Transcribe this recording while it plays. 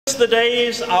The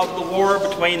days of the war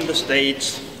between the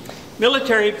states,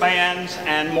 military bands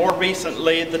and more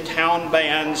recently the town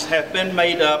bands have been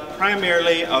made up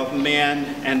primarily of men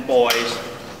and boys.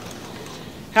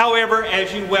 However,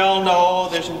 as you well know,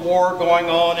 there's a war going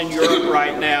on in Europe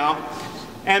right now,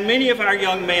 and many of our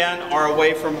young men are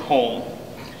away from home.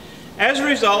 As a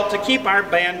result, to keep our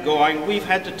band going, we've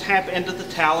had to tap into the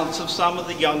talents of some of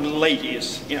the young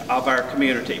ladies of our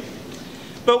community.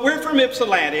 But we're from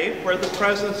Ypsilanti, where the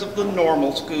presence of the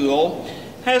normal school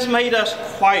has made us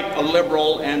quite a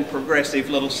liberal and progressive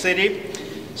little city.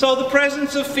 So the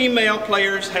presence of female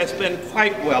players has been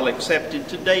quite well accepted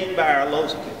to date by our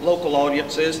local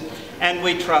audiences, and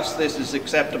we trust this is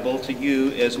acceptable to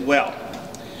you as well.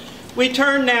 We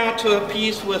turn now to a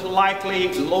piece with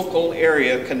likely local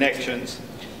area connections.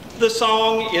 The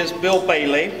song is Bill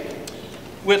Bailey,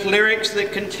 with lyrics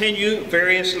that continue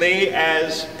variously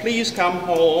as "Please come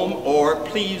home" or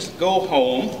 "Please go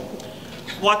home."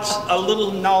 What's a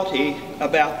little naughty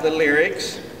about the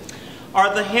lyrics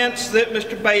are the hints that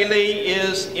Mr. Bailey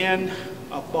is in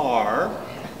a bar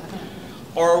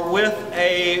or with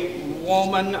a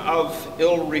woman of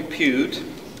ill repute,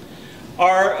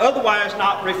 or otherwise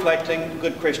not reflecting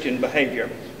good Christian behavior.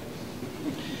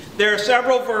 There are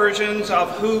several versions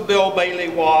of who Bill Bailey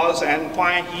was and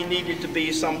why he needed to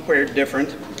be somewhere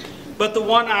different, but the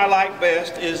one I like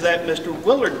best is that Mr.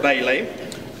 Willard Bailey,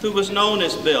 who was known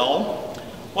as Bill,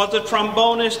 was a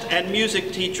trombonist and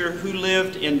music teacher who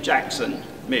lived in Jackson,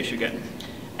 Michigan.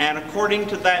 And according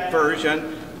to that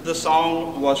version, the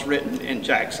song was written in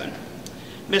Jackson.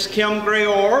 Miss Kim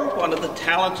Grayor, one of the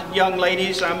talented young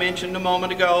ladies I mentioned a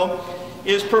moment ago,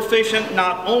 is proficient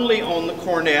not only on the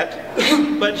cornet,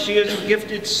 but she is a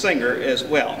gifted singer as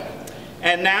well.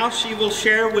 And now she will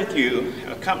share with you,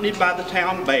 accompanied by the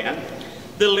town band,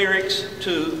 the lyrics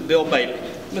to Bill Bailey.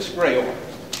 Miss Grayor.